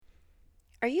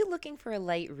Are you looking for a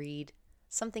light read?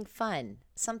 Something fun?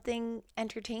 Something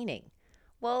entertaining?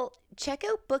 Well, check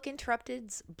out Book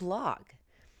Interrupted's blog.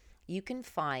 You can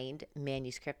find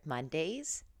Manuscript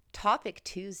Mondays, Topic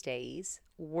Tuesdays,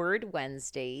 Word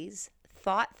Wednesdays,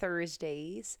 Thought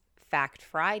Thursdays, Fact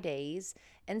Fridays,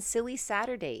 and Silly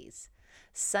Saturdays.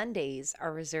 Sundays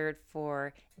are reserved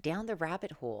for Down the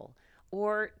Rabbit Hole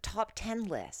or Top 10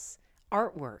 lists,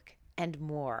 artwork, and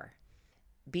more.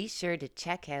 Be sure to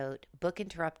check out Book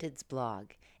Interrupted's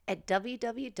blog at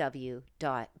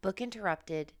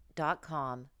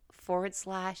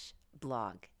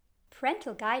www.bookinterrupted.com/blog.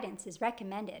 Parental guidance is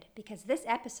recommended because this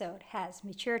episode has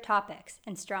mature topics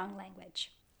and strong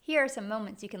language. Here are some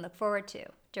moments you can look forward to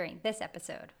during this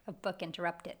episode of Book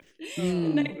Interrupted. The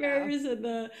nightmares and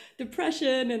the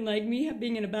depression and like me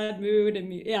being in a bad mood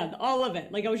and all of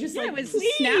it. Like I was just it was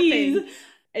please. snapping.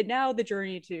 And now the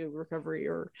journey to recovery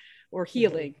or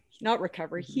healing, not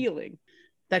recovery, healing.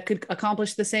 That could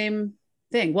accomplish the same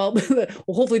thing. Well,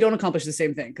 hopefully don't accomplish the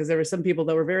same thing, because there were some people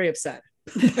that were very upset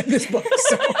by this book.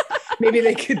 So maybe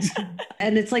they could.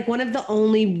 And it's like one of the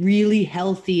only really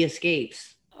healthy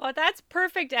escapes. Oh, that's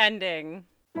perfect ending.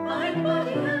 Mind,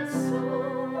 body, and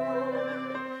soul.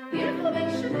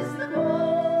 Information is the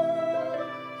goal.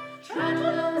 Try to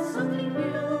learn something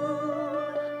new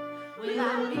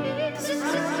without being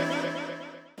distracted.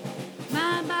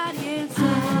 Mind, body, and soul.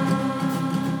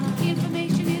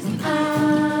 Information is the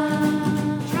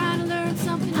goal. Try to learn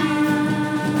something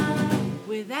new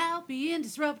without being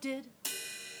disrupted.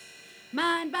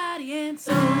 Mind, body, and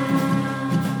soul.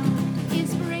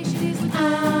 Inspiration is the goal,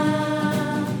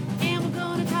 and we're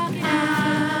gonna talk it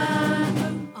out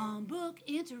on Book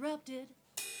Interrupted.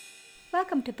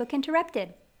 Welcome to Book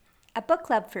Interrupted, a book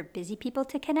club for busy people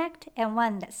to connect and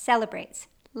one that celebrates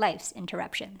life's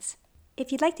interruptions. If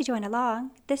you'd like to join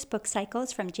along, this book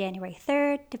cycles from January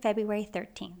 3rd to February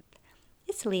 13th.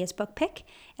 It's Leah's book pick,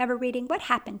 and we're reading What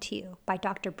Happened to You by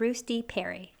Dr. Bruce D.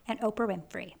 Perry and Oprah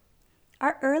Winfrey.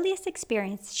 Our earliest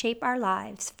experiences shape our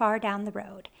lives far down the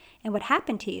road, and What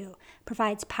Happened to You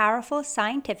provides powerful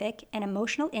scientific and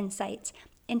emotional insights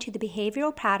into the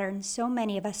behavioral patterns so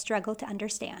many of us struggle to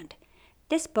understand.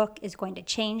 This book is going to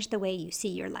change the way you see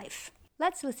your life.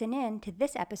 Let's listen in to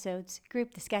this episode's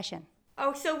group discussion.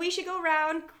 Oh, so we should go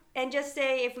around and just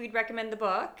say if we'd recommend the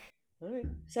book. All right.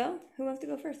 So, who wants to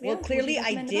go first? Well, Leah, clearly would you I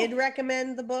recommend the did book?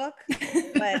 recommend the book,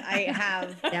 but I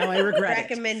have Now I regret it.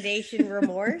 recommendation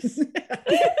remorse.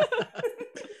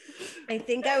 I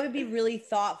think I would be really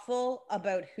thoughtful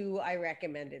about who I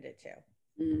recommended it to.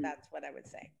 That's what I would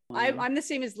say. I'm the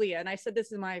same as Leah, and I said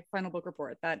this in my final book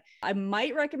report that I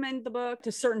might recommend the book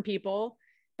to certain people,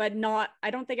 but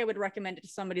I don't think I would recommend it to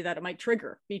somebody that it might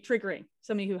be triggering,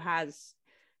 somebody who has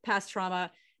past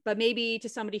trauma, but maybe to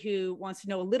somebody who wants to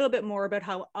know a little bit more about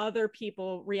how other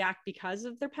people react because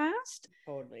of their past.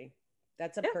 Totally.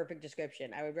 That's a perfect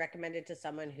description. I would recommend it to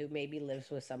someone who maybe lives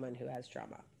with someone who has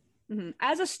trauma. Mm-hmm.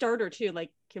 As a starter too,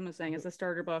 like Kim was saying, as a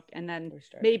starter book, and then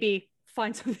maybe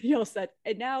find something else and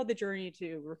now the journey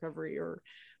to recovery or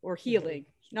healing,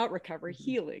 not recovery,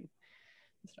 healing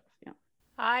and stuff. Yeah.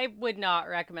 I would not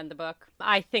recommend the book.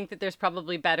 I think that there's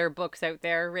probably better books out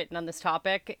there written on this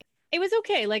topic. It was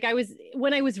okay. Like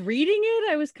when I was reading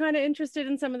it, I was kind of interested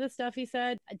in some of the stuff he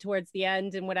said towards the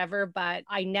end and whatever, but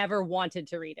I never wanted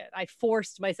to read it. I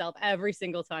forced myself every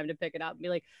single time to pick it up and be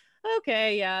like,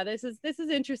 okay, yeah, this is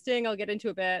interesting. I'll get into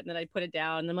a bit. And then I put it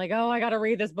down and I'm like, oh, I got to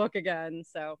read this book again.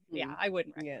 So yeah, I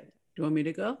wouldn't recommend it. Do you want me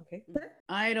to go? Okay.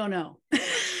 I don't know.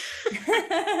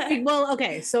 Well,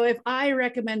 okay. So if I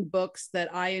recommend books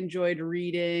that I enjoyed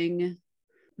reading,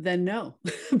 then no,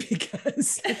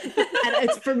 because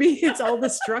it's for me, it's all the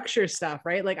structure stuff,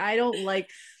 right? Like I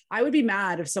would be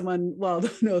mad if someone, well,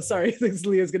 no, sorry, Leah's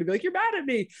going to be like, you're mad at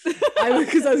me.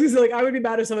 Because I was gonna say, like, I would be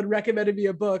mad if someone recommended me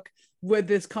a book with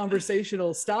this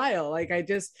conversational style. Like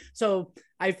so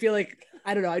I feel like,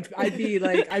 I don't know, I'd be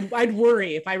like, I'd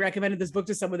worry if I recommended this book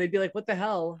to someone, they'd be like, what the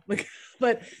hell? Like,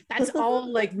 but that's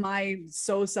all like my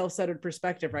so self-centered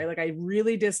perspective, right? Like I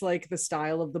really dislike the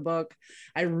style of the book.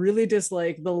 I really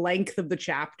dislike the length of the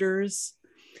chapters.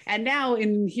 And now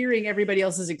in hearing everybody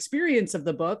else's experience of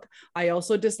the book, I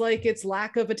also dislike its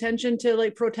lack of attention to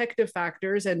like protective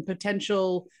factors and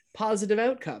potential positive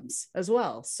outcomes as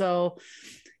well. So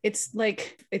it's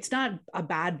like, it's not a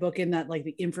bad book in that like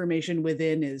the information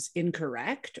within is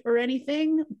incorrect or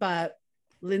anything, but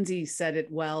Lindsay said it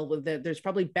well with that there's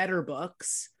probably better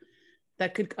books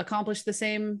that could accomplish the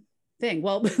same thing.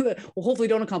 Well, hopefully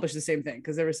don't accomplish the same thing,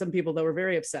 because there were some people that were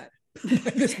very upset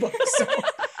by this book. So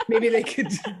maybe they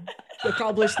could.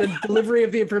 accomplish the delivery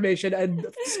of the information and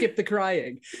skip the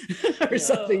crying or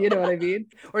something. You know what I mean?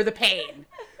 Or the pain.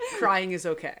 Crying is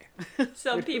okay.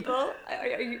 Some people,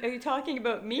 are you talking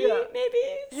about me? Yeah. Maybe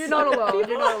You're not alone.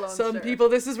 You're not alone. Some Sarah. people,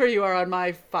 this is where you are on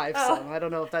my 5 song. I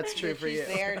don't know if that's true for you.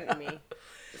 She's there to me.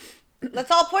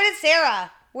 Let's all point at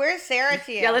Sarah. Where's Sarah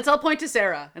to you? Yeah, let's all point to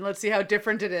Sarah and let's see how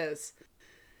different it is.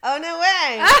 Oh, no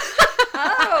way.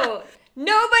 Oh,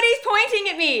 nobody's pointing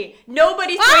at me.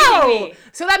 Nobody's pointing at me.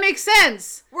 So that makes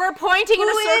sense. We're pointing in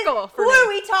a circle. Who are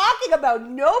we talking about?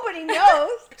 Nobody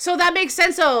knows. So that makes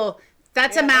sense. So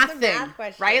that's a math that's a thing, math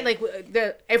question. right? Like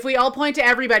if we all point to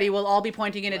everybody, we'll all be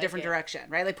pointing in a different direction,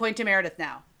 right? Like point to Meredith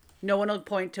now. No one will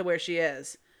point to where she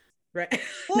is. Right.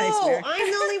 Whoa, Nice, Meredith. I'm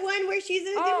the only one where she's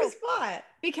in a different spot.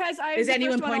 Because I Is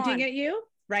anyone pointing at you?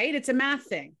 Right? It's a math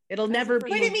thing. It'll never be.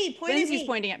 Point at me. Point at Lindsay's me.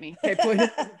 pointing at me. Okay, point.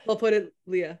 We'll put it,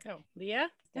 Leah. Oh, Leah?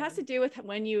 It has to do with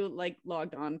when you like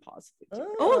logged on possibly.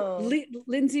 too. Oh,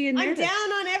 Lindsay and I'm Meredith.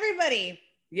 down on everybody.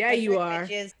 Yeah, you are.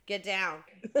 Bitches, get down.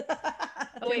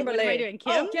 Oh, wait, what am I doing?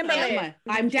 Kim? Kimberly.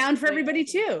 I'm down for everybody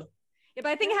too. Yeah, but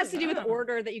I think it has to do with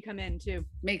order that you come in too.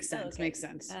 Makes sense. Makes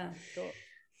sense. Cool.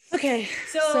 Okay.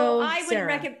 So I wouldn't Sarah.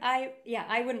 recommend.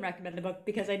 I wouldn't recommend the book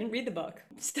because I didn't read the book.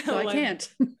 So I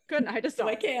can't. Good. I just So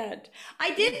I can't.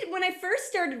 I did when I first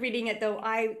started reading it though.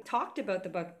 I talked about the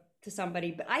book to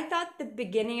somebody, but I thought the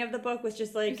beginning of the book was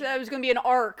just like, it was going to be an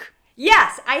arc.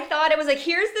 yes, I thought it was like,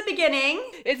 here's the beginning,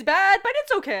 It's bad, but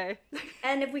it's okay.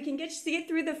 and if we can get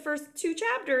through the first 2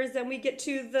 chapters, then we get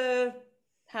to the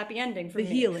happy ending for The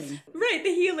me. healing. Right, the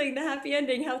healing, the happy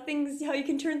ending, how you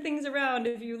can turn things around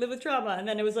if you live with trauma. And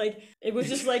then it was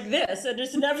just like this, and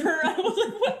just never. I was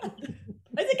like, what?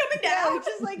 Is it coming Yeah, down? it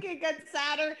just like it got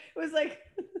sadder. It was like,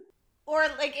 or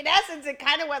like in essence, it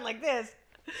kind of went like this.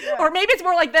 Or maybe it's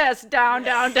more like this: down,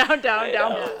 down, down, down,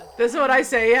 down. This is what I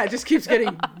say. Yeah, it just keeps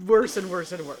getting worse and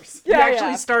worse and worse. Yeah, you actually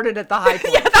yeah. started at the high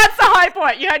point. Yeah, that's the high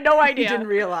point. You had no You idea. didn't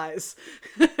realize.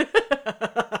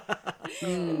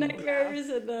 Nightmares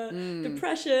and the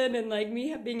depression and like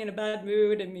me being in a bad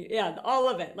mood and all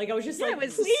of it. Like I was just like, it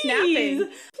was please,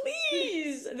 snapping.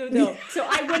 please. No. So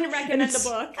I wouldn't recommend the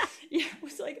book. Yeah, it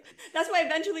was like, that's why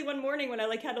eventually one morning when I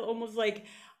like had almost like,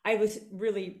 I was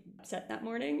really upset that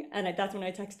morning. And that's when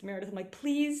I texted Meredith. I'm like,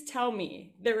 please tell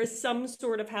me there is some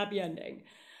sort of happy ending.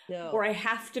 No. Or I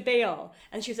have to bail.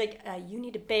 And she was like, you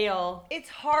need to bail. It's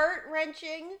heart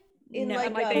wrenching in No,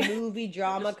 like like a they- movie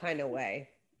drama kind of way.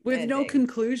 With no Ending.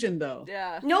 conclusion, though.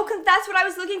 Yeah. No, that's what I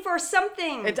was looking for.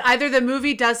 Something. It's either the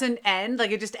movie doesn't end, like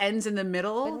it just ends in the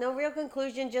middle. With no real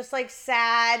conclusion, just like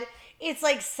sad. It's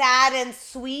like sad and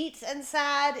sweet and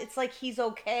sad. It's like he's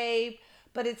okay,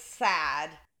 but it's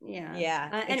sad. Yeah.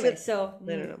 Yeah. Anyway, so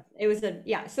I don't know. it was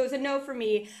so it's a no for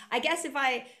me. I guess if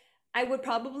I would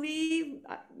probably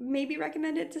maybe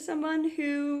recommend it to someone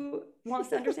who wants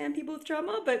to understand people with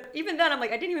trauma, but even then I'm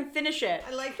like, I didn't even finish it.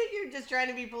 I like that you're just trying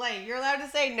to be polite. You're allowed to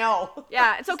say no.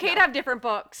 Yeah, it's okay to have different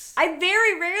books. I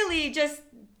very rarely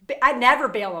I never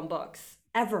bail on books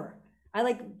ever. I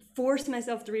like force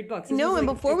myself to read books. This No, was, and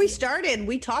like, before we started,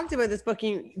 we talked about this book.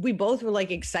 And we both were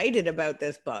like excited about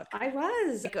this book. I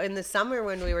was. In the summer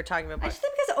when we were talking about I books. just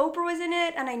think because Oprah was in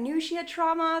it and I knew she had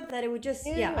trauma that it would just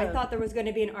I Yeah. thought there was going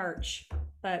to be an arch,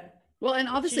 but Well, and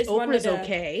obviously just wanted Oprah's to-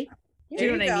 okay. Do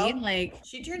There you know you what I go. mean? Like,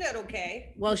 She turned out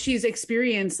okay. well, she's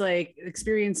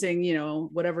experiencing, you know,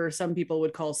 whatever some people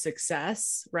would call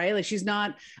success, right? Like she's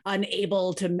not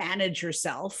unable to manage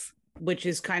herself, which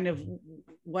is kind of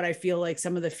what I feel like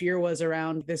some of the fear was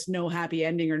around this no happy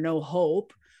ending or no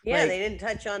hope. Yeah, Like, they didn't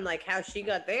touch on like how she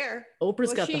got there. Oprah's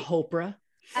Well, got the she- Hopra.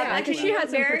 Yeah, because she had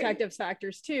some Very- protective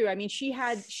factors too. I mean, she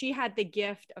had the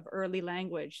gift of early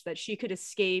language that she could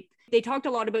escape. They talked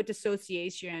a lot about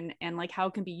dissociation and like how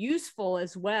it can be useful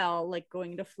as well, like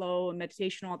going into flow and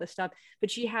meditation, all this stuff.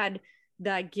 But she had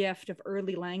that gift of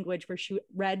early language where she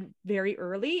read very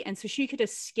early, and so she could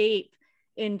escape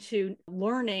into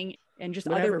learning and just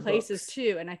Whatever other places books.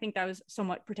 too. And I think that was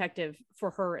somewhat protective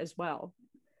for her as well.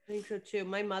 I think so too.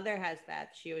 My mother has that.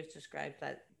 She always describes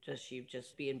that she'd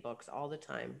just be in books all the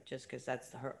time, just because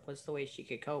was the way she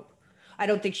could cope. I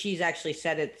don't think she's actually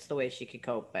said it's the way she could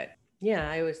cope, but yeah,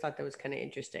 I always thought that was kind of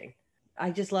interesting. I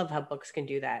just love how books can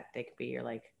do that. They can be your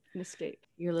like An escape.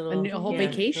 your little A whole little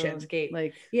vacation. escape.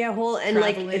 Like, Yeah, whole and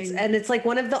like traveling. it's like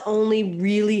one of the only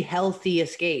really healthy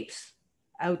escapes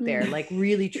out there. Like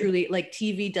really truly like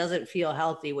TV doesn't feel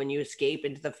healthy when you escape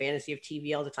into the fantasy of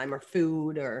TV all the time, or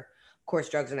food, or of course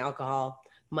drugs and alcohol.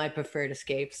 My preferred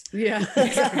escapes. yeah,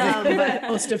 But,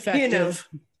 most effective.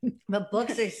 but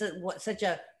books are such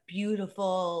a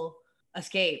beautiful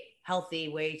escape, healthy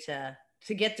way to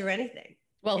get through anything.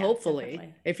 Well, Yeah, hopefully,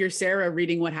 definitely. if you're Sarah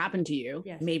reading what happened to you,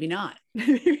 Yes. maybe not.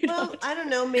 Well, I don't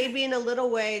know. Maybe in a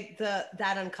little way,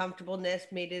 that uncomfortableness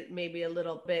made it maybe a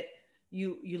little bit.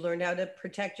 You learned how to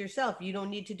protect yourself. You don't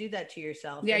need to do that to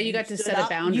yourself. Yeah, And you got to stood set a up.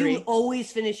 boundary. You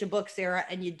always finish a book, Sarah,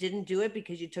 and you didn't do it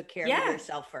because you took care Yeah. of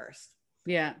yourself first.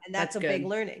 Yeah, And that's a good. big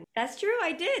learning. That's true.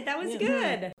 I did. That was Yeah.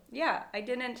 good. Yeah, I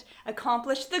didn't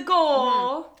accomplish the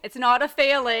goal. It's not a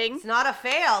failing. It's not a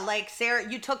fail. Like, Sarah,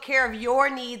 you took care of your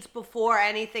needs before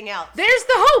anything else. There's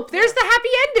the hope. There's the happy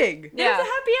ending. There's a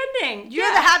happy ending.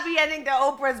 You're the happy ending to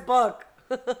Oprah's book.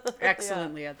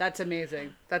 Excellent, Leah. That's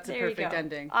amazing. That's a There you perfect go.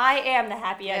 ending. I am the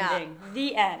happy Yeah. ending.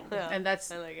 The end. And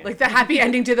that's like like, it. the happy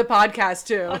ending to the podcast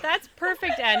too. Oh, that's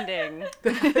perfect ending.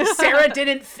 Sarah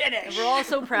didn't finish. We're all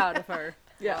so proud of her.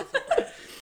 Yeah.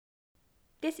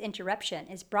 This interruption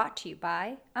is brought to you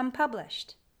by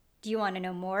Unpublished. Do you want to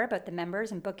know more about the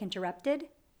members in Book Interrupted?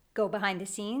 Go behind the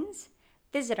scenes?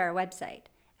 Visit our website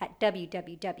at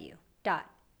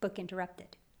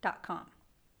www.bookinterrupted.com.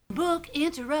 Book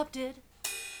interrupted.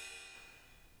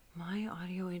 My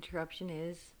audio interruption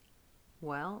is,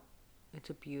 well, it's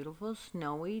a beautiful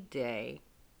snowy day.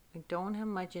 I don't have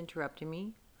much interrupting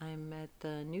me. I'm at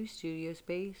the new studio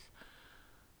space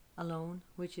alone,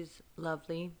 which is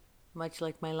lovely, much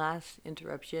like my last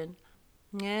interruption.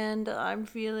 And I'm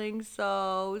feeling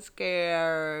so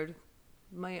scared.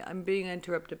 I'm being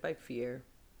interrupted by fear.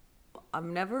 I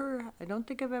don't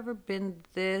think I've ever been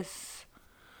this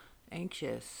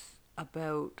anxious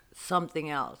about something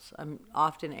else. I'm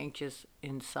often anxious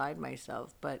inside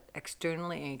myself, but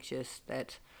externally anxious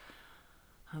that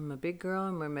I'm a big girl,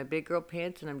 I'm wearing my big girl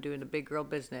pants, and I'm doing a big girl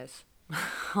business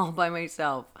all by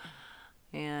myself.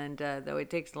 And though it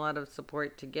takes a lot of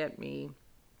support to get me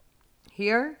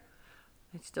here,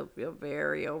 I still feel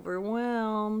very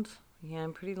overwhelmed. Yeah,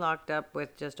 I'm pretty locked up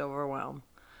with just overwhelm.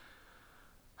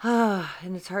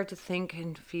 And it's hard to think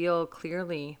and feel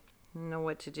clearly, know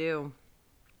what to do.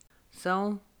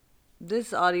 So,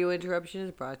 this audio interruption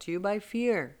is brought to you by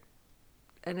fear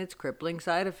and its crippling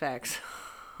side effects.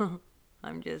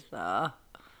 I'm just, I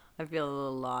feel a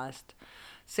little lost.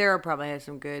 Sarah probably has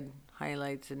some good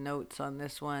highlights and notes on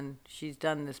this one. She's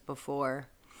done this before.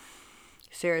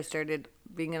 Sarah started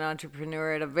being an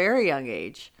entrepreneur at a very young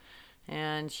age,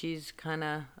 and she's kind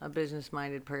of a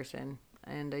business-minded person,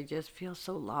 and I just feel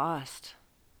so lost.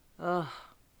 Ugh.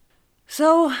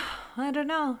 So, I don't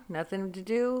know, nothing to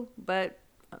do, but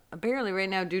apparently right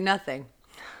now do nothing.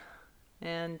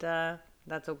 And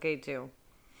that's okay too.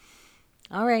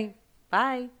 All right,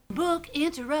 bye. Book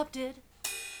interrupted.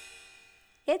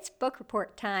 It's book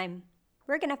report time.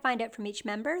 We're going to find out from each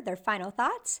member their final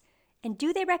thoughts and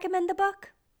do they recommend the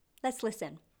book? Let's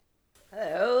listen.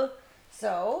 Hello.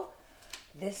 So,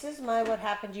 this is my What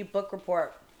Happened to You book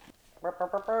report.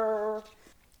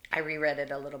 I reread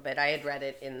it a little bit. I had read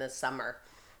it in the summer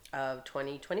of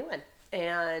 2021.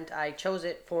 And I chose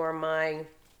it for my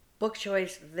book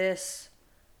choice this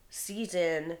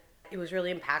season. It was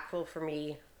really impactful for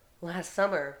me last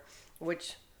summer,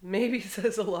 which maybe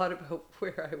says a lot about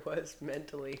where I was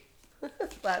mentally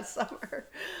last summer.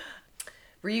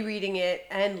 Rereading it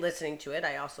and listening to it,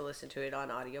 I also listened to it on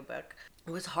audiobook.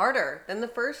 It was harder than the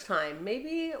first time.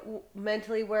 Maybe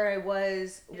mentally where I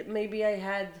was, maybe I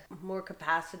had more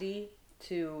capacity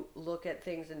to look at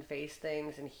things and face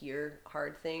things and hear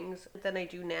hard things than I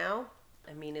do now.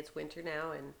 I mean, it's winter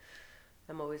now and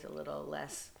I'm always a little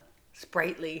less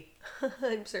sprightly.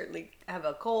 I'm certainly have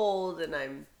a cold and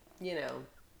I'm,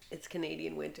 it's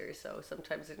Canadian winter, so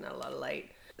sometimes there's not a lot of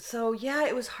light. So yeah,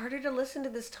 it was harder to listen to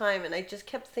this time, and I just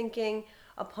kept thinking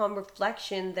upon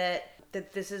reflection that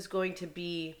this is going to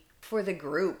be for the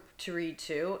group to read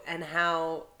too, and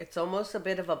how it's almost a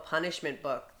bit of a punishment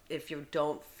book if you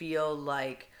don't feel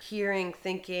like hearing,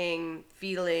 thinking,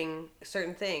 feeling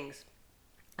certain things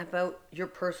about your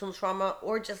personal trauma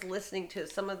or just listening to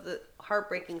some of the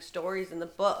heartbreaking stories in the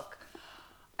book.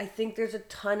 I think there's a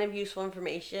ton of useful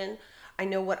information. I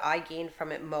know what I gained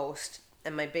from it most,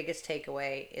 and my biggest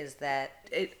takeaway is that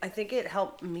I think it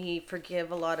helped me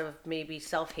forgive a lot of maybe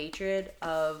self-hatred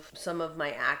of some of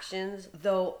my actions,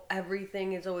 though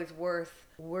everything is always worth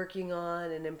working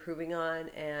on and improving on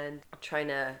and trying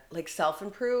to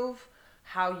self-improve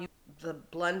the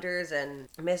blunders and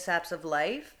mishaps of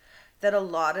life, that a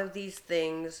lot of these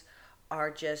things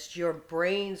are just your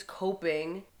brain's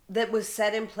coping that was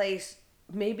set in place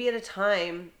maybe at a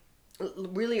time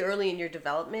really early in your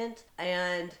development,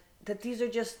 and that these are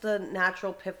just the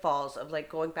natural pitfalls of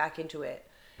going back into it.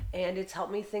 And it's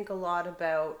helped me think a lot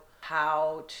about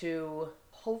how to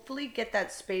hopefully get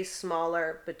that space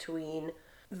smaller between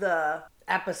the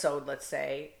episode, let's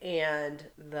say, and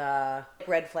the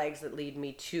red flags that lead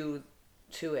me to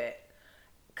it.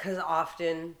 Because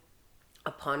often,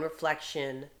 upon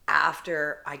reflection,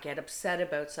 after I get upset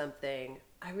about something,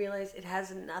 I realize it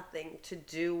has nothing to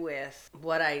do with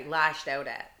what I lashed out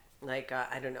at. Like,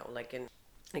 I don't know, like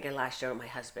I lashed out at my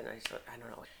husband. I don't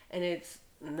know. And it's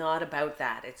not about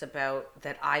that. It's about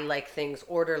that I like things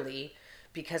orderly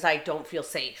because I don't feel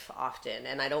safe often.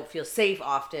 And I don't feel safe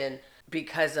often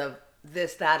because of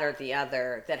this, that, or the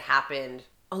other that happened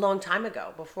a long time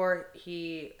ago before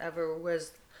he ever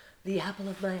was the apple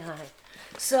of my eye.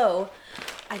 So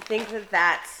I think that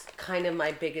that's kind of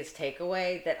my biggest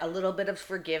takeaway, that a little bit of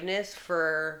forgiveness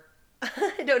for,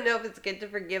 I don't know if it's good to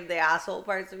forgive the asshole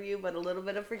parts of you, but a little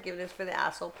bit of forgiveness for the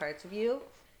asshole parts of you.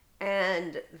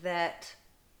 And that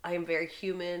I am very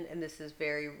human and this is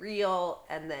very real,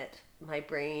 and that my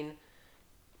brain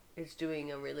is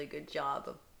doing a really good job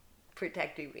of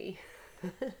protecting me.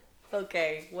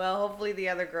 Okay, well, hopefully the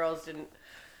other girls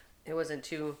it wasn't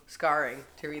too scarring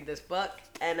to read this book,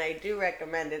 and I do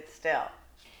recommend it still.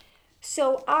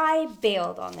 So I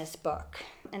bailed on this book,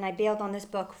 and I bailed on this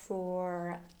book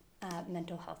for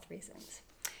mental health reasons.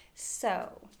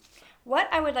 So what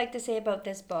I would like to say about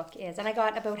this book is, and I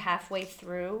got about halfway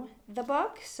through the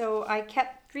book, so I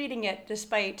kept reading it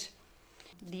despite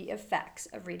the effects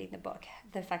of reading the book,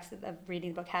 the effects that reading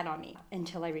the book had on me,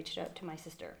 until I reached out to my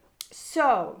sister.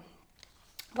 So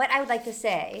what I would like to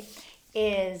say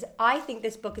is I think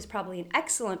this book is probably an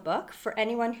excellent book for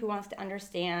anyone who wants to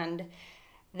understand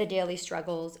the daily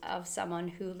struggles of someone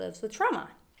who lives with trauma.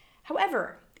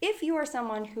 However, if you are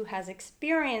someone who has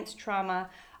experienced trauma,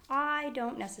 I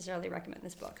don't necessarily recommend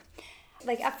this book.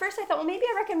 Like, at first I thought, well, maybe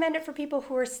I recommend it for people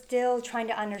who are still trying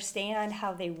to understand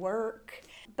how they work.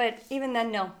 But even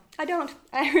then, no, I don't.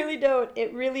 I really don't.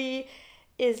 It really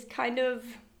is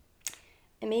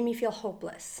it made me feel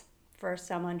hopeless for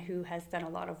someone who has done a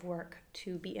lot of work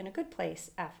to be in a good place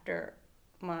after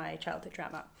my childhood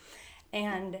trauma.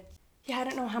 And yeah, I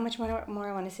don't know how much more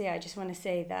I want to say. I just want to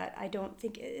say that I don't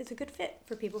think it's a good fit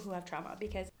for people who have trauma,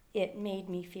 because it made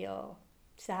me feel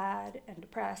sad and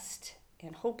depressed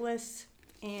and hopeless,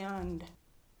 and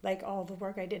like all the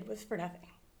work I did was for nothing,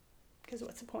 because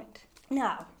what's the point?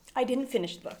 Now, I didn't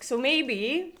finish the book, so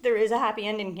maybe there is a happy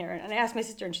ending here. And I asked my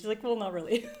sister, and she's like, well, not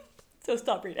really. So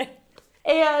stop reading.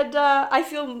 And I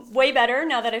feel way better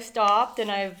now that I've stopped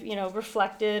and I've,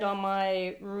 reflected on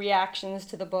my reactions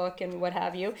to the book and what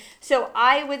have you. So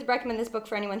I would recommend this book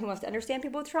for anyone who wants to understand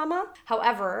people with trauma.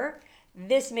 However,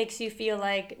 this makes you feel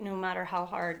like no matter how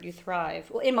hard you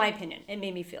thrive, well, in my opinion, it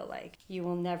made me feel like you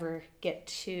will never get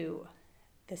to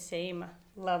the same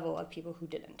level of people who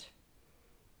didn't.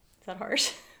 Is that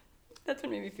harsh? That's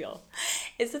what made me feel.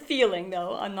 It's a feeling,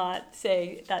 though. I'm not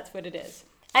saying that's what it is.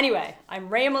 Anyway, I'm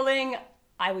rambling.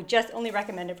 I would just only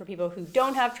recommend it for people who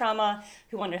don't have trauma,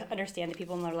 who want to understand the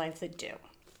people in their lives that do.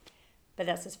 But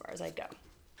that's as far as I go.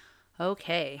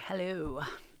 Okay, hello.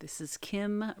 This is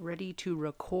Kim, ready to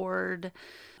record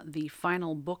the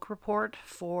final book report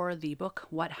for the book,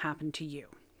 What Happened to You?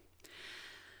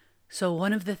 So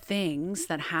one of the things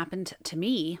that happened to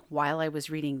me while I was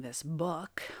reading this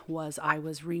book was I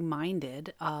was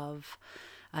reminded of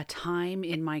a time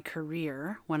in my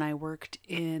career when I worked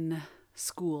in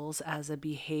schools as a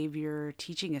behavior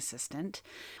teaching assistant,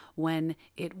 when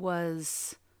it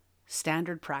was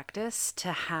standard practice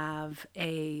to have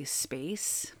a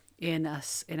space in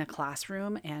a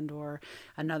classroom and or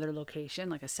another location,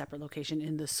 like a separate location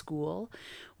in the school,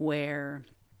 where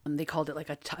they called it like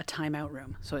a timeout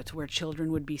room. So it's where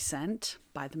children would be sent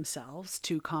by themselves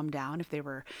to calm down if they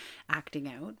were acting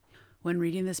out. When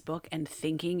reading this book and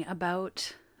thinking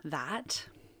about that,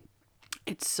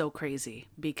 it's so crazy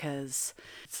because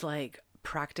it's like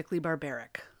practically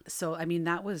barbaric. So, I mean,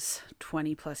 that was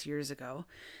 20 plus years ago.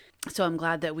 So I'm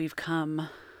glad that we've come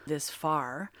this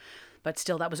far, but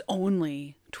still that was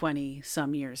only 20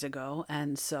 some years ago.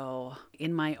 And so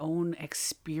in my own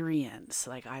experience,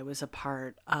 like I was a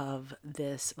part of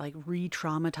this like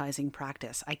re-traumatizing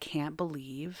practice. I can't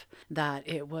believe that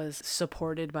it was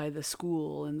supported by the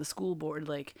school and the school board.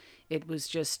 Like it was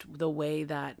just the way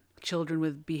that children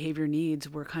with behavior needs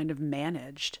were kind of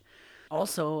managed.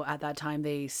 Also at that time,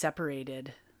 they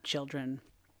separated children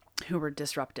who were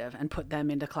disruptive and put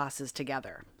them into classes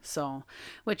together. So,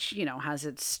 which, has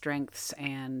its strengths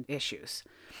and issues.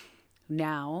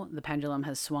 Now the pendulum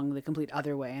has swung the complete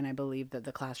other way, and I believe that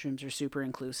the classrooms are super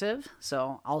inclusive.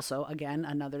 So also, again,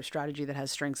 another strategy that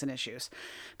has strengths and issues.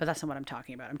 But that's not what I'm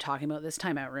talking about. I'm talking about this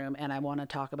timeout room, and I want to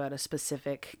talk about a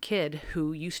specific kid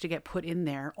who used to get put in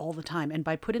there all the time. And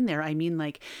by put in there, I mean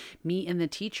like me and the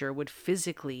teacher would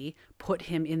physically put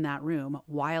him in that room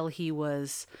while he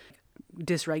was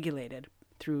dysregulated,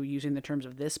 through using the terms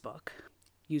of this book,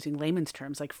 using layman's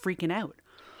terms, like freaking out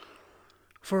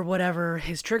for whatever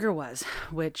his trigger was,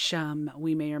 which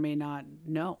we may or may not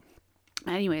know.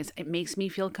 Anyways, it makes me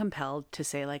feel compelled to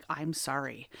say, like, I'm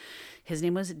sorry. His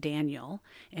name was Daniel.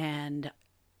 And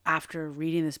after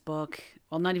reading this book,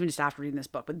 well, not even just after reading this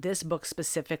book, but this book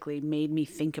specifically made me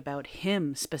think about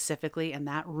him specifically and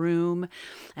that room,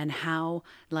 and how,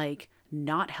 like,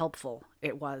 not helpful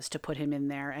it was to put him in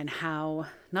there, and how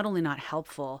not only not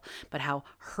helpful, but how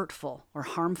hurtful or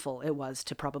harmful it was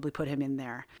to probably put him in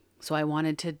there. So I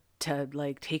wanted to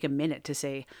like take a minute to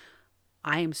say,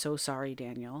 I am so sorry,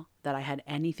 Daniel, that I had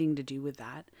anything to do with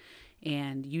that.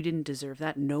 And you didn't deserve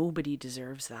that. Nobody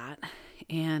deserves that.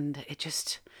 And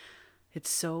it's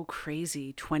so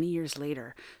crazy 20 years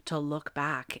later to look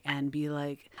back and be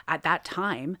like, at that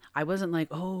time, I wasn't like,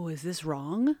 oh, is this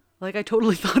wrong? Like, I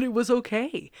totally thought it was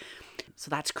okay. So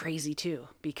that's crazy too,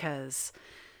 because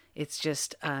it's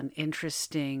just an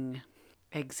interesting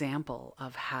example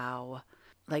of how,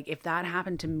 like, if that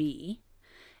happened to me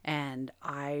and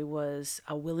I was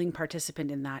a willing participant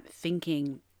in that,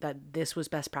 thinking that this was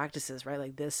best practices, right?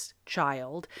 Like, this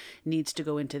child needs to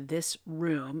go into this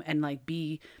room and like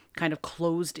be kind of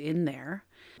closed in there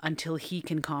until he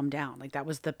can calm down. Like, that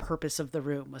was the purpose of the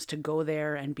room, was to go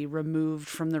there and be removed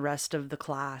from the rest of the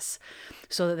class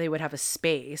so that they would have a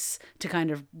space to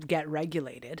kind of get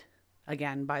regulated,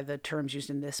 again, by the terms used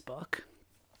in this book.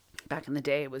 Back in the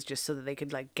day, it was just so that they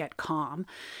could like get calm.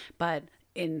 But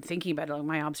in thinking about it, like,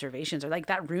 my observations are like,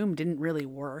 that room didn't really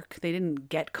work. They didn't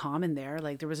get calm in there.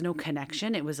 Like, there was no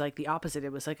connection. It was like the opposite.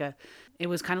 It was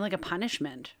kind of like a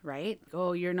punishment, right?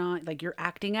 Oh, you're not, like, you're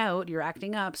acting out, you're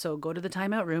acting up, so go to the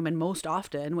timeout room. And most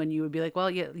often when you would be like, well,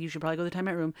 yeah, you should probably go to the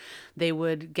timeout room, they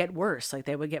would get worse. Like,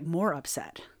 they would get more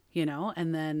upset, you know?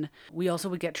 And then we also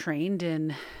would get trained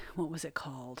in, what was it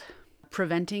called?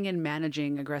 Preventing and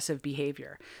managing aggressive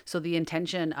behavior. So the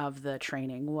intention of the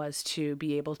training was to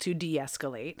be able to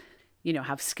de-escalate, you know,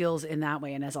 have skills in that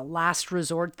way. And as a last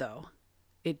resort, though,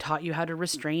 it taught you how to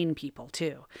restrain people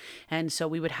too. And so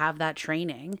we would have that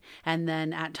training. And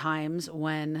then at times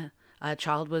when a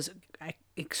child was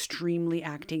extremely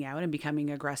acting out and becoming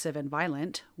aggressive and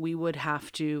violent, we would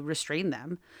have to restrain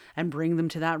them and bring them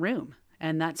to that room.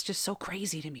 And that's just so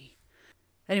crazy to me.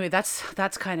 Anyway,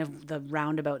 that's kind of the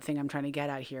roundabout thing I'm trying to get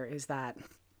at here, is that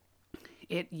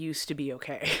it used to be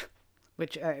okay,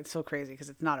 which it's so crazy because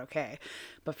it's not okay.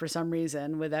 But for some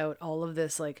reason, without all of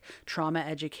this like trauma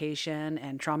education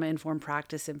and trauma-informed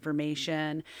practice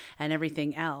information and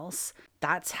everything else,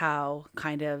 that's how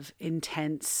kind of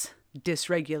intense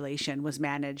dysregulation was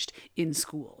managed in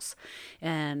schools.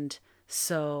 And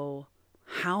so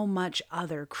how much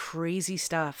other crazy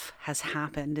stuff has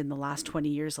happened in the last 20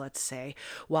 years, let's say,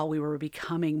 while we were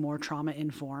becoming more trauma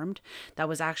informed, that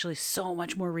was actually so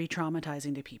much more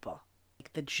re-traumatizing to people.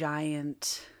 Like, the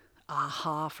giant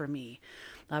aha for me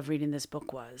of reading this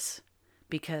book was,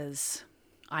 because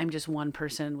I'm just one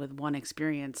person with one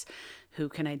experience who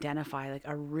can identify like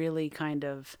a really kind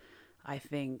of, I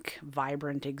think,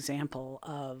 vibrant example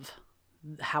of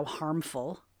how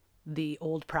harmful the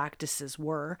old practices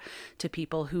were to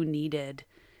people who needed,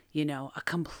 you know, a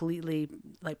completely,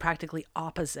 like, practically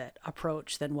opposite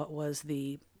approach than what was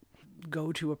the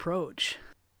go-to approach.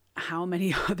 How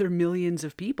many other millions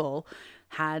of people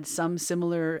had some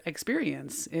similar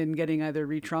experience in getting either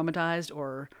re-traumatized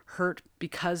or hurt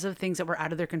because of things that were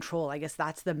out of their control? I guess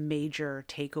that's the major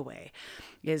takeaway,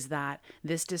 is that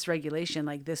this dysregulation,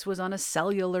 like, this was on a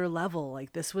cellular level,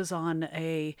 like, this was on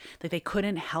a, like, they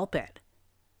couldn't help it.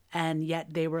 And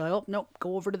yet they were like, oh, nope,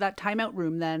 go over to that timeout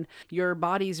room then. Your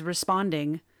body's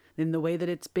responding in the way that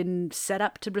it's been set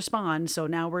up to respond. So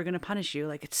now we're going to punish you.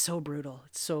 Like, it's so brutal.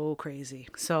 It's so crazy.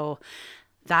 So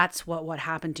that's what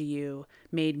happened to you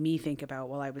made me think about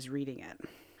while I was reading it.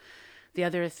 The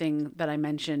other thing that I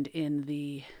mentioned in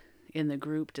the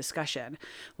group discussion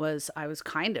was I was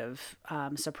kind of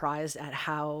surprised at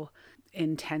how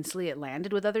intensely it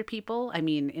landed with other people. I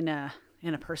mean, in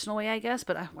a personal way, I guess,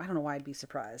 but I don't know why I'd be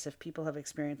surprised if people have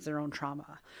experienced their own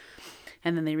trauma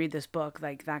and then they read this book.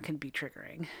 Like, that could be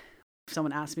triggering. If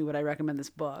someone asked me would I recommend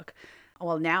this book,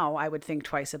 well, now I would think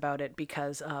twice about it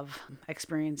because of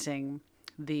experiencing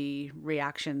the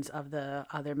reactions of the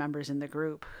other members in the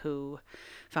group who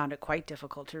found it quite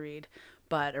difficult to read.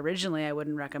 But originally I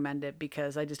wouldn't recommend it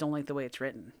because I just don't like the way it's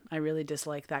written. I really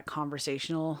dislike that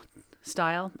conversational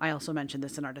style. I also mentioned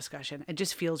this in our discussion. It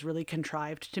just feels really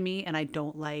contrived to me, and I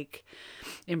don't like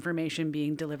information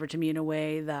being delivered to me in a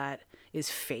way that is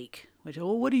fake. Which,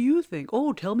 oh, what do you think?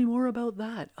 Oh, tell me more about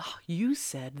that. Oh, you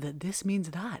said that this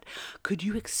means that. Could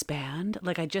you expand?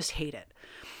 Like, I just hate it.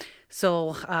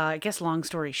 So I guess long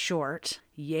story short,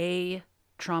 yay,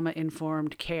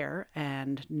 trauma-informed care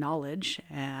and knowledge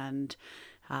and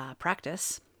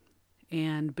practice.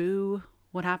 And boo,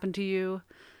 what happened to you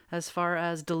as far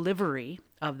as delivery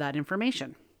of that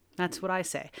information? That's what I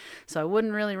say. So I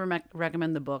wouldn't really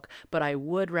recommend the book, but I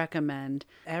would recommend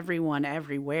everyone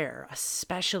everywhere,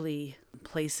 especially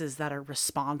places that are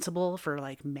responsible for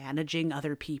like managing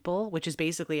other people, which is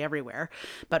basically everywhere,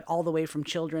 but all the way from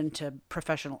children to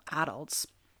professional adults.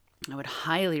 I would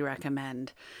highly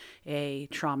recommend a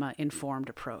trauma-informed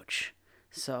approach.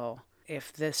 So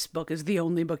if this book is the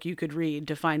only book you could read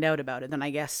to find out about it, then I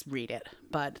guess read it.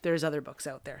 But there's other books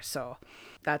out there. So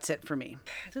that's it for me.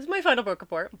 This is my final book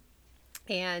report.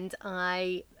 And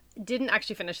I didn't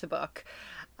actually finish the book.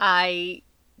 I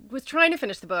was trying to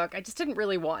finish the book. I just didn't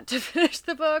really want to finish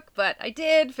the book, but I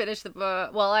did finish the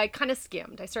book. Well, I kind of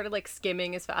skimmed. I started like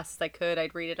skimming as fast as I could.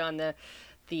 I'd read it on the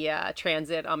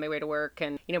transit on my way to work,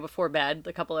 and before bed,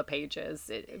 a couple of pages.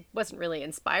 It wasn't really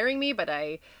inspiring me, but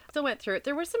I still went through it.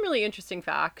 There were some really interesting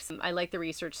facts. I like the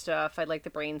research stuff. I like the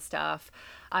brain stuff.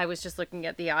 I was just looking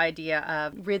at the idea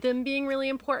of rhythm being really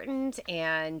important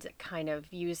and kind of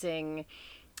using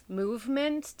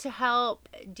movement to help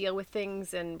deal with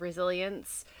things and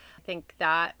resilience. I think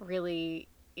that really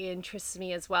interests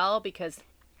me as well, because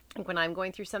when I'm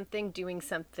going through something, doing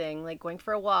something like going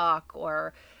for a walk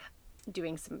or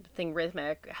doing something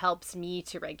rhythmic helps me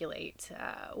to regulate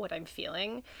what I'm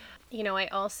feeling. I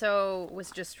also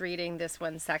was just reading this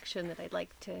one section that I'd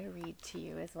like to read to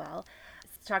you as well.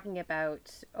 It's talking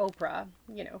about Oprah,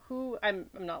 who I'm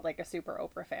not like a super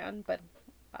Oprah fan, but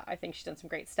I think she's done some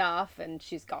great stuff and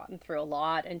she's gotten through a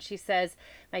lot. And she says,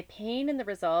 "My pain and the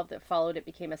resolve that followed it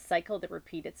became a cycle that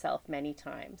repeated itself many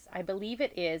times. I believe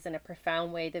it is, in a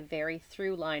profound way, the very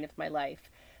through line of my life.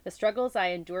 The struggles I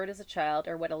endured as a child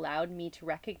are what allowed me to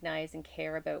recognize and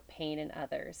care about pain in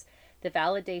others. The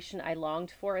validation I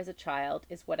longed for as a child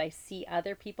is what I see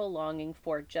other people longing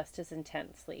for just as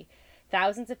intensely.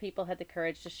 Thousands of people had the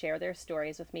courage to share their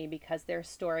stories with me because their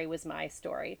story was my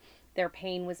story. Their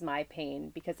pain was my pain,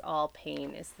 because all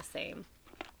pain is the same."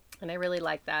 And I really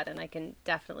like that, and I can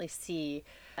definitely see,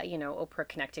 Oprah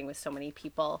connecting with so many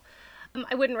people.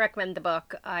 I wouldn't recommend the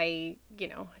book. I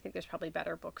think there's probably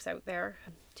better books out there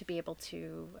to be able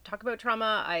to talk about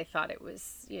trauma. I thought it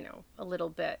was, a little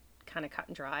bit kind of cut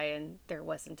and dry, and there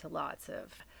wasn't lots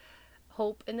of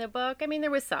hope in the book. I mean,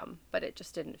 there was some, but it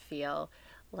just didn't feel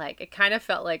like, it kind of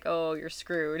felt like, oh, you're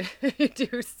screwed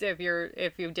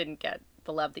if you didn't get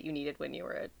the love that you needed when you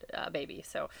were a baby.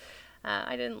 So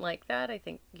I didn't like that. I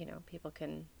think,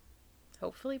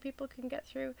 hopefully people can get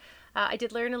through. I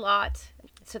did learn a lot,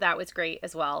 so that was great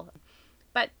as well.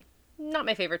 But not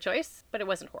my favorite choice, but it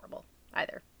wasn't horrible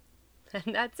either.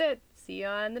 And that's it. See you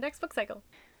on the next book cycle.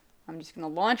 I'm just going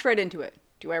to launch right into it.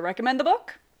 Do I recommend the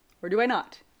book or do I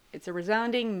not? It's a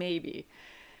resounding maybe.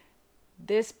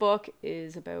 This book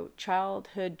is about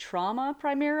childhood trauma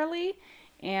primarily.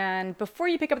 And before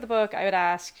you pick up the book, I would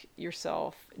ask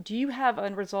yourself, do you have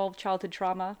unresolved childhood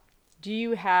trauma? Do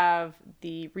you have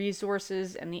the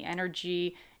resources and the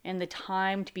energy and the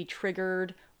time to be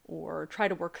triggered or try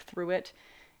to work through it?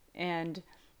 And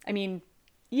I mean,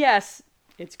 yes,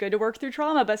 it's good to work through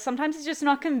trauma, but sometimes it's just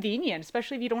not convenient,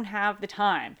 especially if you don't have the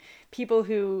time. People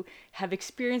who have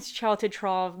experienced childhood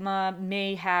trauma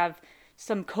may have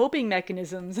some coping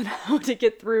mechanisms and how to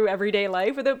get through everyday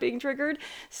life without being triggered.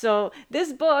 So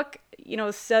this book,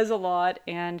 says a lot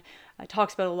and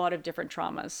talks about a lot of different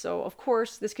traumas. So of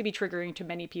course, this could be triggering to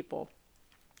many people.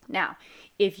 Now,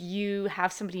 if you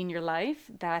have somebody in your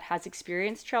life that has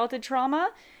experienced childhood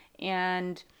trauma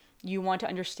and you want to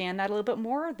understand that a little bit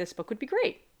more, this book would be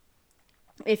great.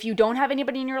 If you don't have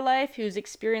anybody in your life who's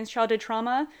experienced childhood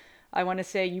trauma, I want to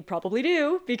say you probably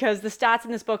do, because the stats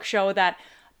in this book show that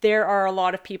there are a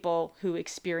lot of people who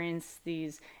experience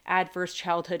these adverse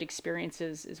childhood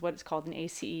experiences, is what it's called in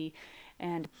ACE,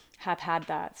 and have had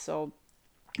that. So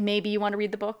maybe you want to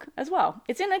read the book as well.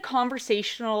 It's in a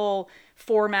conversational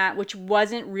format, which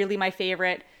wasn't really my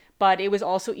favorite, but it was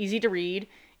also easy to read.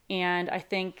 And I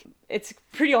think it's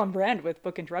pretty on brand with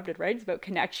Book Interrupted, right? It's about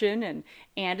connection.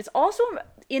 And it's also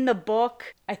in the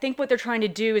book, I think what they're trying to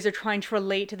do is they're trying to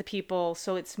relate to the people.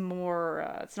 So it's more,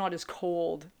 it's not as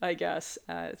cold, I guess.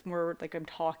 It's more like I'm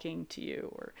talking to you,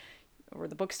 or or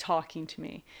the book's talking to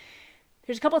me.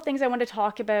 There's a couple of things I want to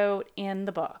talk about in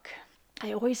the book.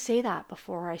 I always say that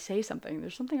before I say something.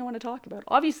 There's something I want to talk about.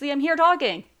 Obviously, I'm here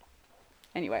talking.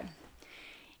 Anyway,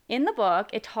 in the book,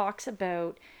 it talks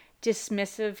about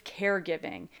dismissive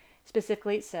caregiving.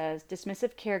 Specifically, it says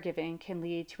dismissive caregiving can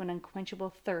lead to an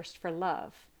unquenchable thirst for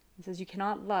love. It says you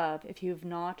cannot love if you have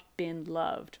not been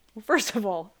loved. Well, first of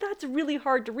all, that's really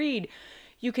hard to read.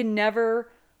 You can never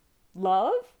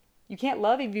love? You can't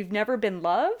love if you've never been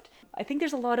loved? I think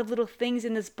there's a lot of little things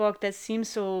in this book that seem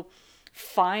so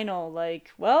final,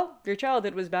 like, well, your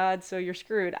childhood was bad, so you're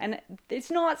screwed. And it's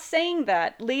not saying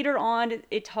that. Later on,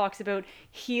 it talks about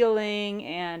healing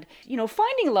and,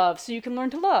 finding love so you can learn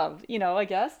to love, I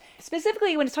guess.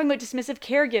 Specifically, when it's talking about dismissive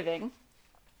caregiving,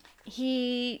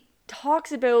 he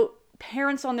talks about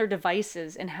parents on their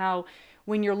devices and how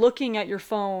when you're looking at your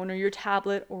phone or your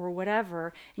tablet or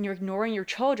whatever and you're ignoring your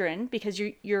children because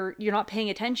you're not paying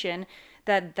attention,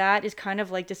 that is kind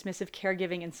of like dismissive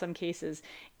caregiving in some cases.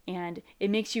 And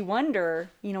it makes you wonder,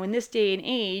 in this day and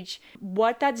age,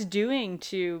 what that's doing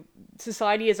to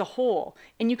society as a whole.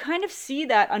 And you kind of see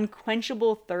that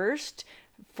unquenchable thirst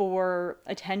for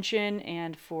attention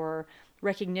and for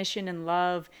recognition and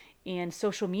love in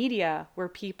social media, where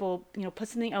people, put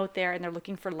something out there and they're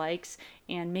looking for likes.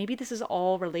 And maybe this is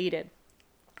all related.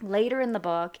 Later in the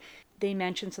book, they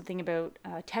mention something about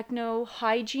techno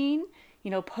hygiene,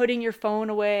 putting your phone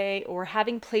away or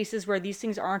having places where these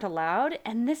things aren't allowed.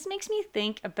 And this makes me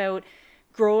think about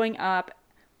growing up.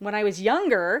 When I was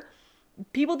younger,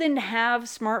 people didn't have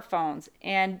smartphones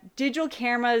and digital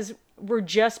cameras were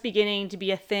just beginning to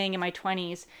be a thing in my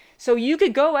 20s. So you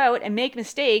could go out and make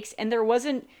mistakes and there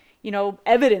wasn't,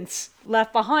 evidence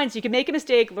left behind. So you can make a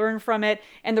mistake, learn from it,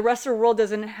 and the rest of the world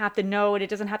doesn't have to know, and it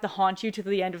doesn't have to haunt you to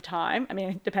the end of time. I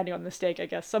mean, depending on the mistake, I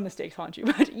guess. Some mistakes haunt you,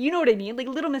 but you know what I mean? Like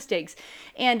little mistakes.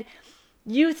 And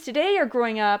youth today are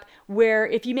growing up where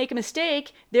if you make a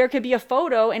mistake, there could be a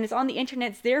photo and it's on the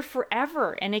internet, it's there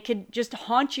forever, and it could just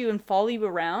haunt you and follow you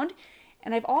around.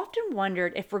 And I've often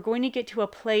wondered if we're going to get to a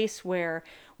place where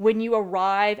when you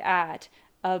arrive at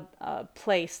a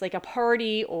place like a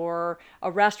party or a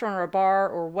restaurant or a bar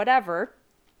or whatever,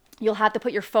 you'll have to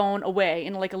put your phone away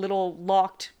in like a little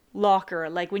locked locker.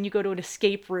 Like when you go to an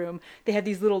escape room, they have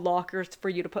these little lockers for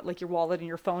you to put like your wallet and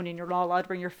your phone in. You're not allowed to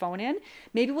bring your phone in.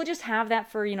 Maybe we'll just have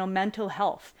that for, mental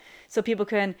health, so people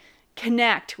can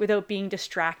connect without being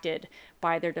distracted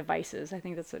by their devices. I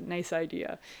think that's a nice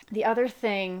idea. The other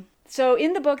thing, so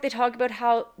in the book, they talk about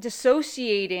how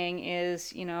dissociating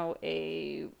is,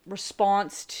 a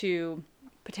response to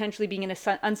potentially being in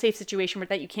an unsafe situation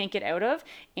that you can't get out of.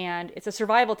 And it's a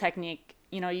survival technique.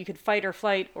 You could fight or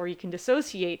flight, or you can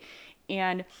dissociate.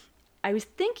 And I was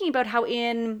thinking about how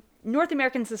in North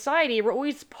American society, we're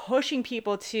always pushing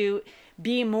people to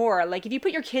be more. Like if you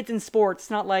put your kids in sports,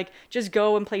 not like just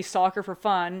go and play soccer for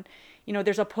fun.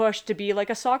 There's a push to be like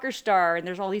a soccer star, and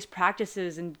there's all these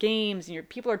practices and games, and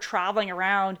people are traveling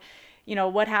around.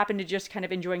 What happened to just kind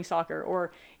of enjoying soccer?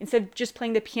 Or instead of just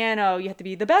playing the piano, you have to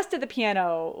be the best at the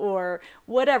piano or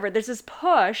whatever. There's this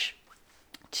push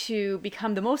to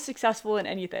become the most successful in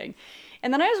anything.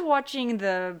 And then I was watching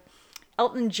the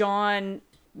Elton John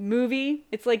movie.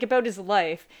 It's like about his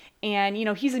life. And,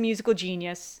 he's a musical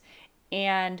genius.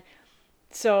 And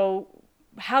so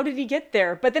how did he get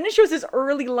there? But then it shows his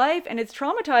early life, and it's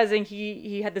traumatizing.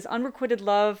 He had this unrequited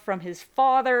love from his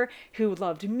father who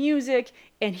loved music,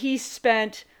 and he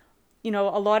spent, a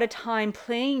lot of time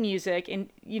playing music, and,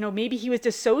 maybe he was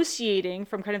dissociating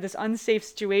from kind of this unsafe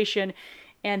situation,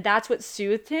 and that's what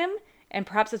soothed him. And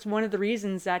perhaps it's one of the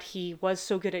reasons that he was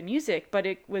so good at music, but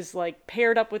it was like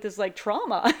paired up with his like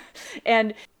trauma.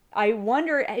 And I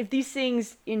wonder if these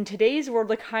things in today's world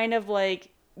are kind of like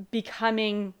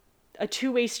becoming a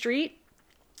two-way street.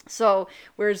 So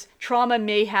whereas trauma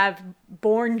may have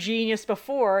born genius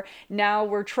before, now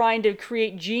we're trying to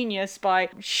create genius by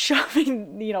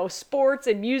shoving, sports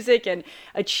and music and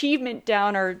achievement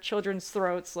down our children's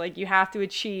throats. Like you have to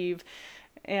achieve.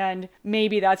 And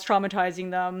maybe that's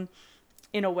traumatizing them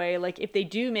in a way. Like if they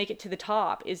do make it to the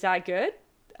top, is that good?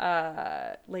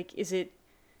 Is it,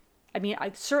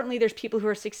 certainly there's people who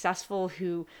are successful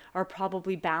who are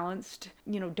probably balanced,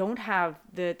 don't have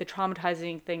the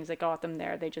traumatizing things that got them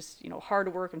there. They just,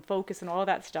 hard work and focus and all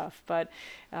that stuff. But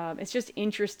it's just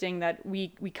interesting that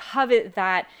we covet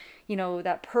that,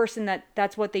 that person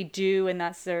that's what they do and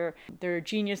that's their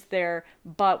genius there.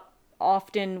 But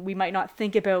often we might not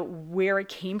think about where it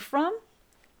came from.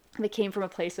 It came from a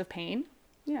place of pain.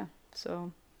 Yeah.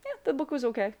 So yeah, the book was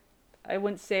okay. I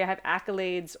wouldn't say I have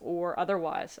accolades or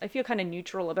otherwise. I feel kind of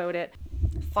neutral about it.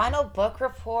 Final book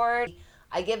report.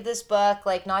 I give this book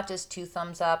like not just 2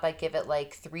 thumbs up, I give it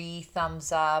like 3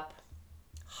 thumbs up.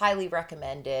 Highly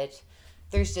recommend it.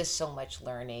 There's just so much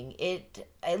learning. It,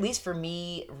 at least for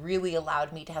me, really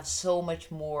allowed me to have so much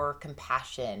more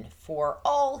compassion for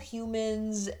all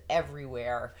humans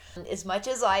everywhere. As much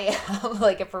as I am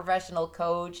like a professional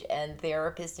coach and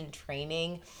therapist in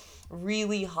training,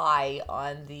 really high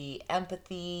on the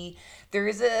empathy.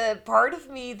 There's a part of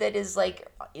me that is like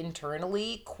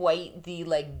internally quite the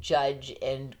like judge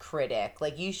and critic.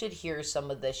 Like you should hear some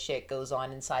of the shit goes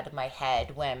on inside of my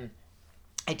head when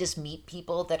I just meet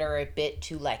people that are a bit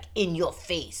too like in your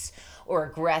face or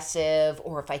aggressive,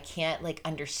 or if I can't like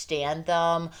understand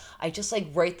them, I just like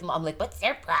write them. I'm like, what's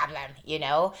their problem? You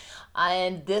know?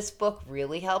 And this book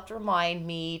really helped remind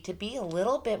me to be a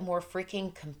little bit more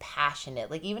freaking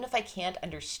compassionate. Like even if I can't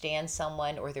understand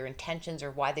someone or their intentions or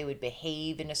why they would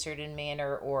behave in a certain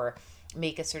manner or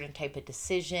make a certain type of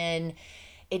decision,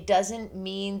 it doesn't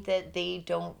mean that they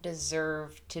don't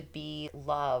deserve to be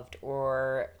loved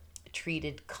or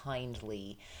treated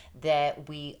kindly, that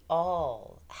we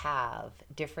all have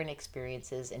different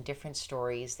experiences and different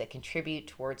stories that contribute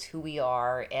towards who we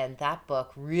are, and that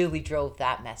book really drove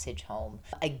that message home.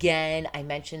 Again, I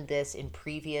mentioned this in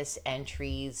previous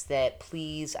entries that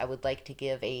please, I would like to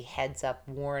give a heads up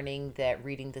warning that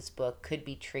reading this book could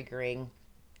be triggering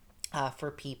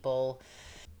for people.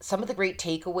 Some of the great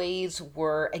takeaways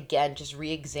were, again, just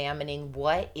re-examining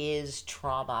what is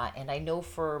trauma. And I know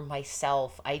for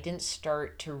myself, I didn't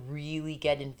start to really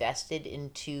get invested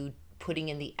into putting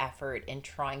in the effort and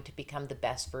trying to become the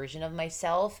best version of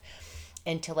myself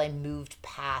until I moved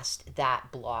past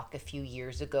that block a few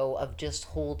years ago of just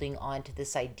holding on to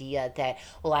this idea that,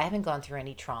 well, I haven't gone through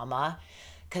any trauma.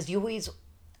 Because you always,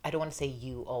 I don't want to say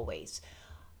you always,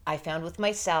 I found with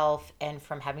myself and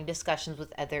from having discussions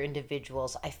with other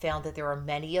individuals, I found that there are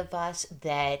many of us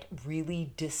that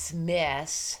really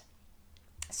dismiss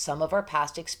some of our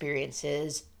past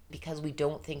experiences because we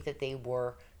don't think that they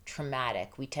were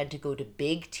traumatic. We tend to go to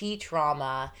big T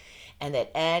trauma, and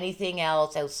that anything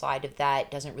else outside of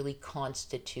that doesn't really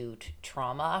constitute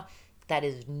trauma. That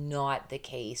is not the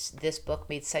case. This book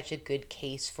made such a good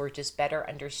case for just better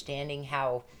understanding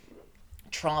how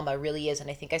trauma really is, and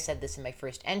I think I said this in my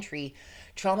first entry,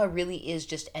 trauma really is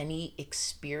just any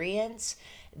experience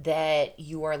that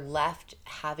you are left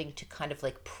having to kind of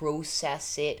like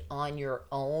process it on your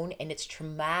own, and it's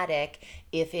traumatic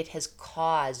if it has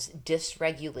caused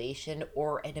dysregulation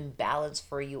or an imbalance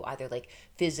for you, either like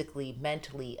physically,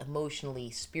 mentally,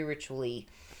 emotionally, spiritually,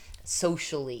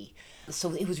 socially.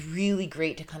 So it was really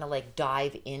great to kind of like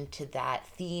dive into that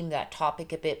theme, that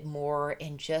topic a bit more,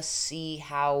 and just see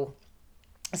how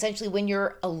essentially when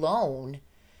you're alone,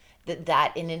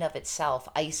 that in and of itself,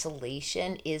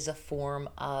 isolation is a form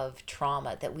of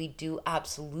trauma, that we do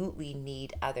absolutely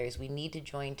need others. We need to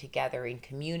join together in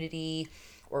community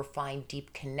or find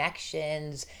deep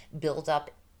connections, build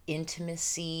up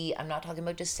intimacy. I'm not talking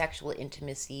about just sexual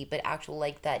intimacy, but actual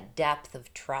like that depth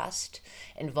of trust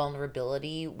and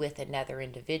vulnerability with another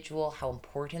individual, how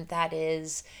important that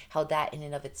is, how that in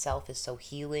and of itself is so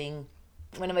healing.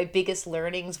 One of my biggest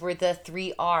learnings were the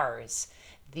 3 R's.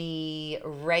 The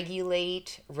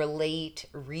regulate, relate,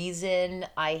 reason.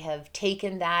 I have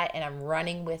taken that and I'm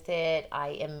running with it. I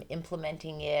am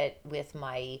implementing it with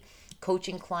my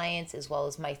coaching clients as well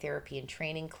as my therapy and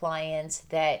training clients,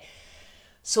 that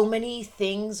so many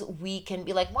things we can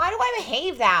be like, why do I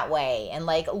behave that way? And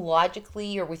like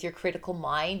logically or with your critical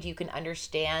mind, you can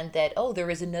understand that, oh, there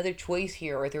is another choice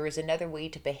here, or there is another way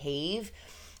to behave.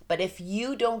 But if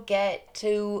you don't get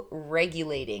to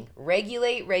regulate,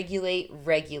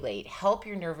 help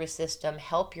your nervous system,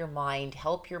 help your mind,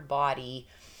 help your body,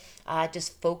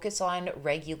 just focus on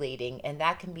regulating. And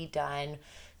that can be done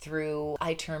through,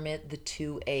 I term it the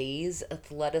 2 A's,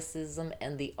 athleticism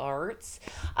and the arts.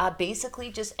 Basically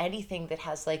just anything that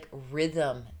has like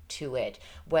rhythm to it,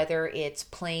 whether it's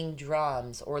playing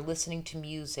drums or listening to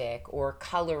music or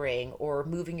coloring or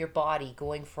moving your body,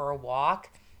 going for a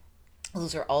walk.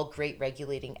 Those are all great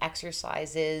regulating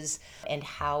exercises, and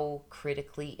how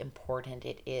critically important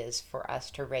it is for us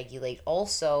to regulate.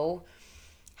 Also,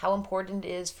 how important it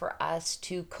is for us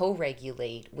to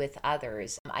co-regulate with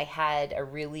others. I had a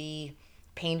really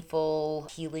painful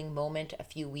healing moment a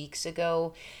few weeks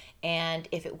ago, and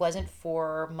if it wasn't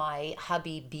for my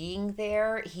hubby being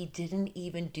there, he didn't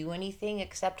even do anything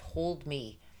except hold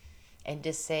me and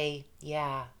just say,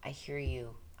 yeah, I hear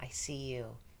you. I see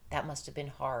you. That must have been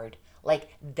hard.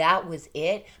 Like that was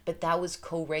it, but that was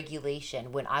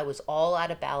co-regulation. When I was all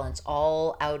out of balance,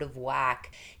 all out of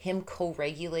whack, him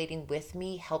co-regulating with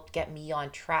me helped get me on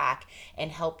track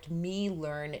and helped me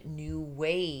learn new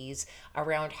ways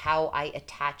around how I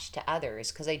attach to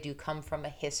others, because I do come from a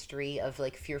history of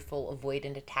like fearful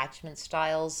avoidant attachment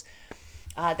styles.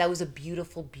 That was a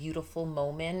beautiful, beautiful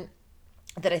moment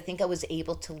that I think I was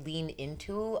able to lean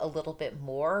into a little bit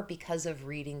more because of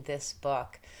reading this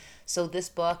book. So this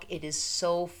book, it is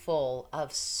so full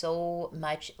of so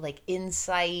much like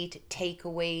insight,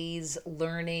 takeaways,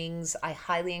 learnings. I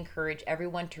highly encourage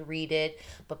everyone to read it,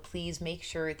 but please make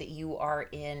sure that you are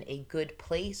in a good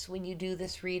place when you do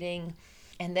this reading,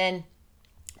 and then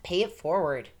pay it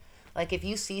forward. Like if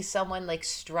you see someone like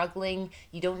struggling,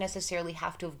 you don't necessarily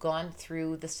have to have gone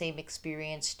through the same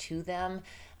experience to them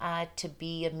to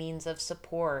be a means of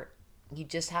support. You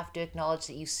just have to acknowledge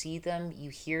that you see them, you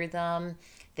hear them,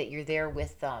 that you're there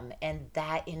with them. And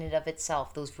that in and of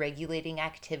itself, those regulating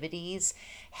activities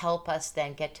help us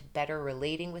then get to better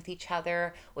relating with each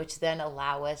other, which then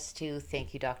allow us to,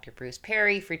 thank you, Dr. Bruce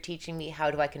Perry, for teaching me how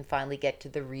I can finally get to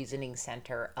the reasoning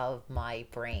center of my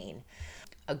brain.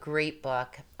 A great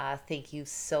book. Thank you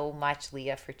so much,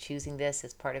 Leah, for choosing this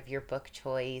as part of your book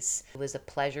choice. It was a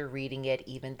pleasure reading it,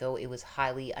 even though it was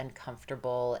highly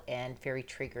uncomfortable and very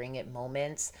triggering at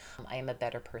moments. I am a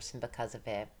better person because of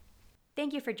it.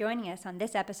 Thank you for joining us on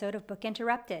this episode of Book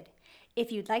Interrupted.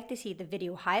 If you'd like to see the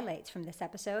video highlights from this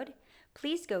episode,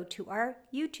 please go to our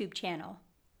YouTube channel.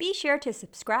 Be sure to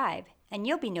subscribe, and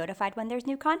you'll be notified when there's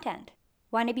new content.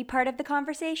 Want to be part of the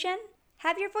conversation?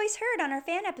 Have your voice heard on our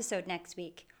fan episode next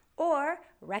week. Or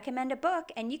recommend a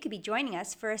book and you could be joining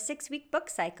us for a 6-week book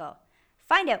cycle.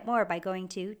 Find out more by going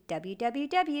to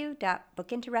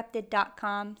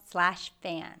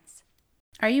www.bookinterrupted.com/fans.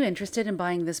 Are you interested in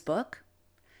buying this book?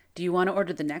 Do you want to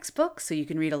order the next book so you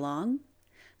can read along?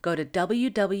 Go to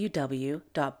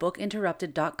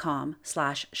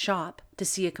www.bookinterrupted.com/shop to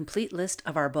see a complete list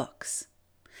of our books.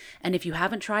 And if you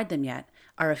haven't tried them yet,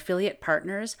 our affiliate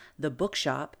partners, The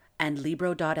Bookshop and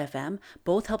Libro.fm,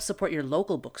 both help support your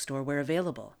local bookstore where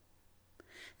available.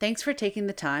 Thanks for taking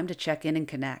the time to check in and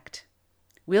connect.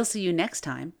 We'll see you next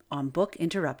time on Book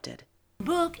Interrupted.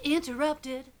 Book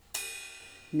Interrupted.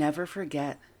 Never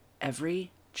forget, every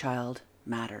child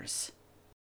matters.